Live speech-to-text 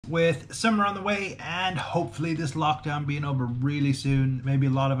with summer on the way and hopefully this lockdown being over really soon, maybe a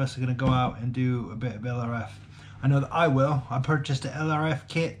lot of us are going to go out and do a bit of LRF. I know that I will. I purchased an LRF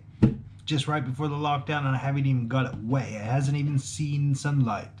kit just right before the lockdown and I haven't even got it wet. It hasn't even seen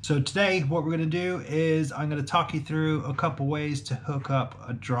sunlight. So today what we're going to do is I'm going to talk you through a couple ways to hook up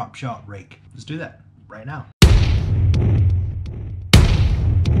a drop shot rig. Let's do that right now.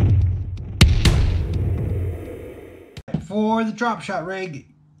 For the drop shot rig,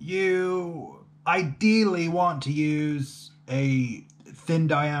 you ideally want to use a thin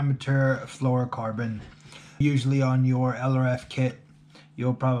diameter fluorocarbon. Usually on your LRF kit,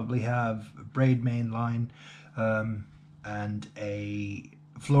 you'll probably have a braid main line and a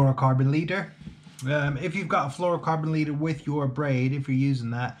fluorocarbon leader. If you've got a fluorocarbon leader with your braid, if you're using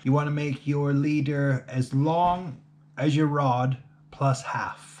that, you want to make your leader as long as your rod plus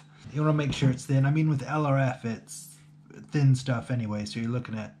half. You want to make sure it's thin. I mean, with LRF, it's thin stuff anyway, so you're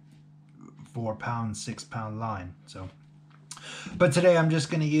looking at 4 pound, 6 pound line. So, but today I'm just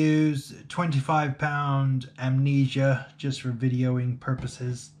going to use 25 pound Amnesia just for videoing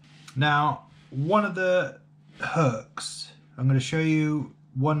purposes. Now, one of the hooks, I'm going to show you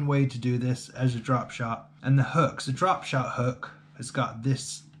one way to do this as a drop shot, and the hooks, the drop shot hook has got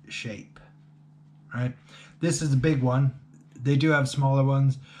this shape, right? This is a big one. They do have smaller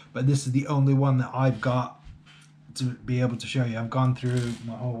ones, but this is the only one that I've got to be able to show you. I've gone through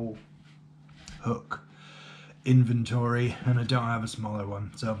my whole hook inventory and I don't have a smaller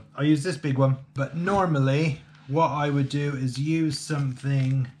one, so I'll use this big one. But normally what I would do is use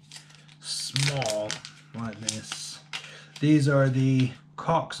something small like this. These are the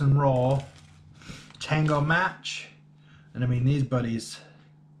Cox and Raw Tango Match, and I mean these buddies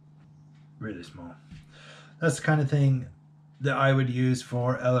really small. That's the kind of thing that I would use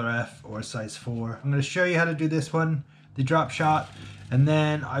for LRF or size 4. I'm going to show you how to do this one, the drop shot, and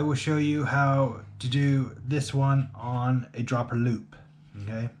then I will show you how to do this one on a dropper loop.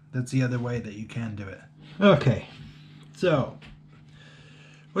 Okay, that's the other way that you can do it. Okay, so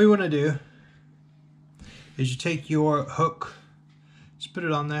what you want to do is you take your hook, just put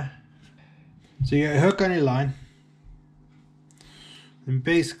it on there. So you got a hook on your line, and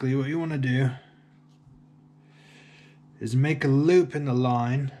basically what you want to do is make a loop in the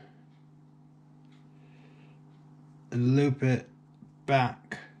line and loop it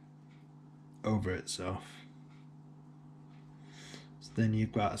back over itself. So then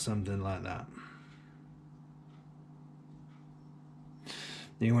you've got something like that.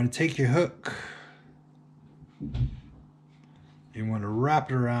 Then you want to take your hook, you want to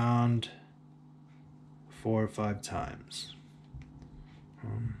wrap it around 4 or 5 times.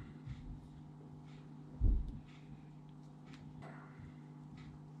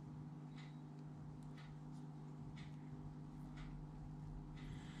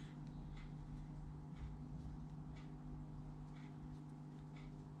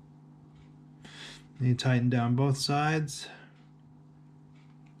 You tighten down both sides.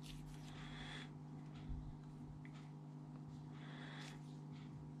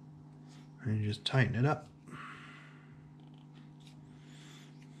 And you just tighten it up.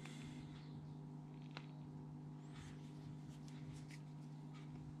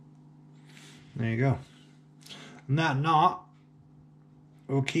 There you go. And that knot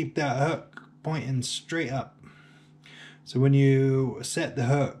will keep that hook pointing straight up. So when you set the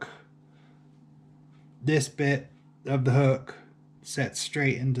hook, this bit of the hook sets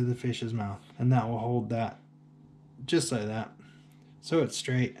straight into the fish's mouth, and that will hold that just like that. So it's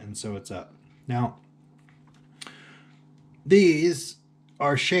straight and so it's up. Now, these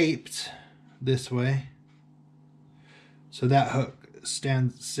are shaped this way, so that hook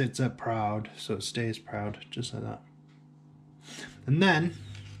sits up proud, so it stays proud, just like that. And then,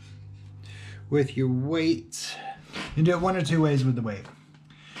 with your weight, you can do it one or two ways with the weight.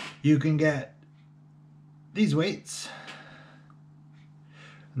 You can get these weights,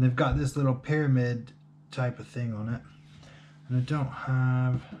 and they've got this little pyramid type of thing on it, and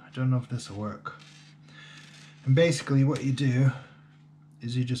I don't know if this will work. And basically what you do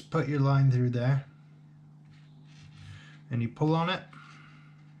is you just put your line through there and you pull on it,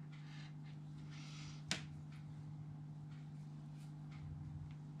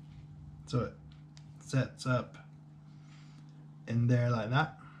 so it sets up in there like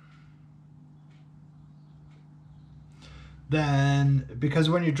that. Then, because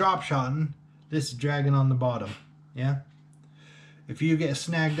when you're drop shotting, this is dragging on the bottom, yeah? If you get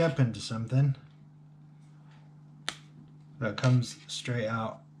snagged up into something, that comes straight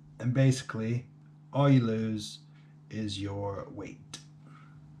out, and basically all you lose is your weight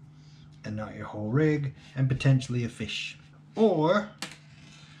and not your whole rig, and potentially a fish. Or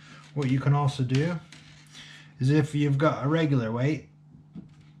what you can also do is if you've got a regular weight,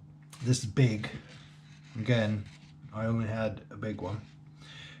 this is big, again, I only had a big one,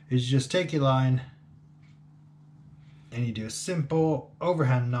 is just take your line and you do a simple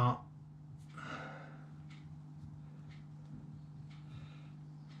overhand knot.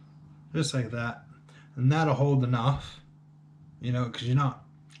 Just like that. And that'll hold enough, you know, because you're not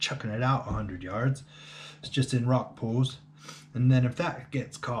chucking it out 100 yards. It's just in rock pools. And then if that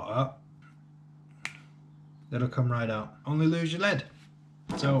gets caught up, that'll come right out. Only lose your lead.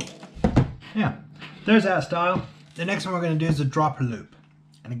 So, yeah, there's that style. The next one we're going to do is a dropper loop.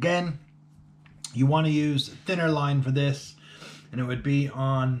 And again, you want to use a thinner line for this, and it would be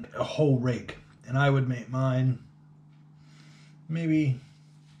on a whole rig. And I would make mine maybe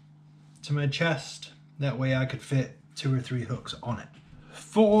to my chest. That way I could fit 2 or 3 hooks on it.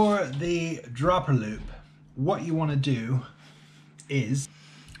 For the dropper loop, what you want to do is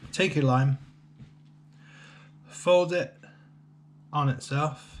take your line, fold it on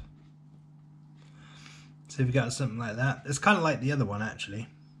itself. So if you got something like that, it's kind of like the other one actually.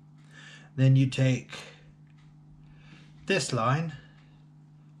 Then you take this line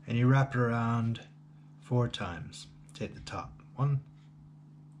and you wrap it around 4 times. Take the top. 1,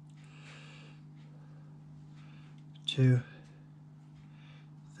 2,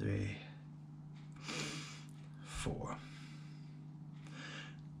 3, 4.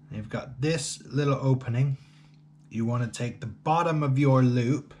 And you've got this little opening. You want to take the bottom of your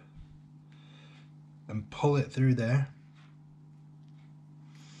loop and pull it through there.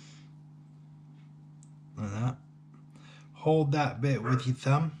 Like that. Hold that bit with your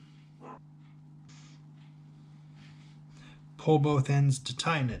thumb. Pull both ends to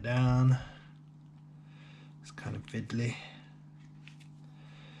tighten it down. It's kind of fiddly.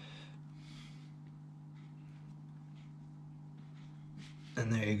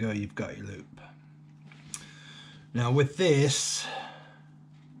 And there you go, you've got your loop. Now with this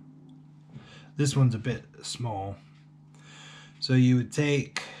one's a bit small. So you would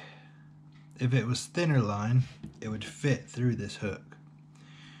take, if it was thinner line, it would fit through this hook.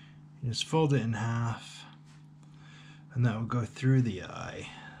 You just fold it in half, and that will go through the eye.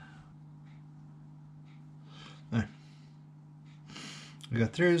 There.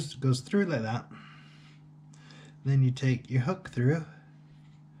 It goes through like that. Then you take your hook through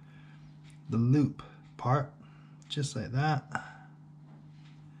the loop part, just like that.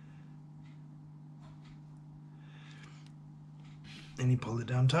 And you pull it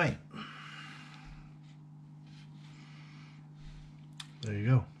down tight. There you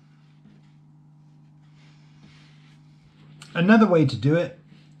go. Another way to do it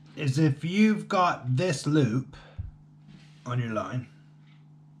is if you've got this loop on your line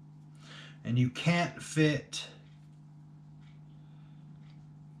and you can't fit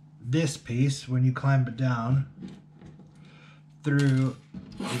this piece when you clamp it down through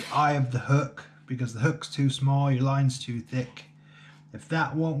the eye of the hook because the hook's too small, your line's too thick. If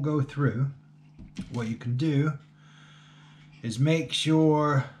that won't go through, what you can do is make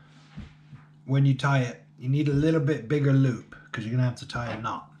sure when you tie it, you need a little bit bigger loop because you're gonna have to tie a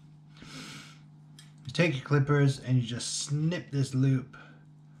knot. You take your clippers and you just snip this loop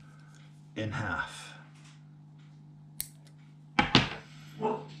in half.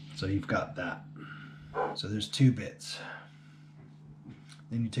 So you've got that. So there's 2 bits.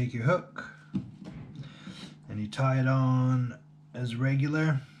 Then you take your hook and you tie it on as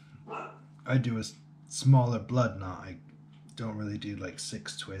regular. I do a smaller blood knot. I don't really do like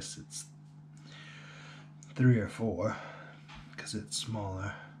 6 twists. It's 3 or 4 because it's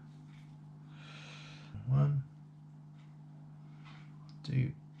smaller. 1,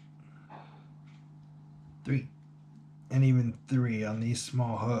 2, 3. And even 3 on these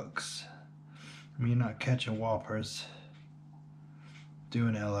small hooks. I mean, you're not catching whoppers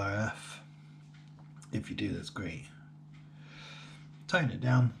doing LRF. If you do, that's great. Tighten it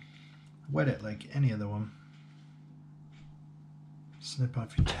down. Wet it like any other one. Snip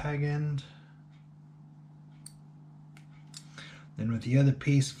off your tag end. Then with the other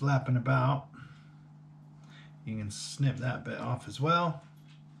piece flapping about, you can snip that bit off as well.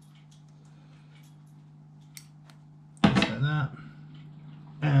 Just like that.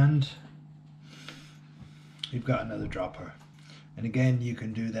 And you've got another dropper. And again, you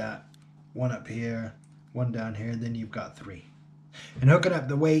can do that. 1 up here, 1 down here, then you've got 3. And hooking up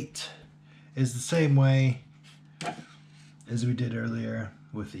the weight is the same way as we did earlier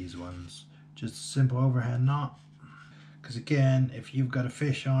with these ones. Just a simple overhand knot. Because again, if you've got a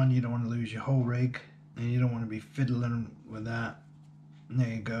fish on, you don't want to lose your whole rig. And you don't want to be fiddling with that. And there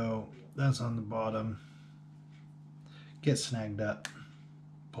you go. That's on the bottom. Get snagged up.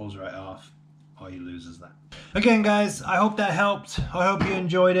 pulls right off. All you lose is that. Again, guys, I hope that helped. I hope you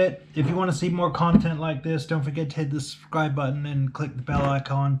enjoyed it. If you want to see more content like this, don't forget to hit the subscribe button and click the bell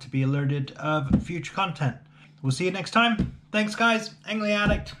icon to be alerted of future content. We'll see you next time. Thanks, guys. Angling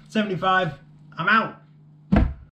Addict 75. I'm out.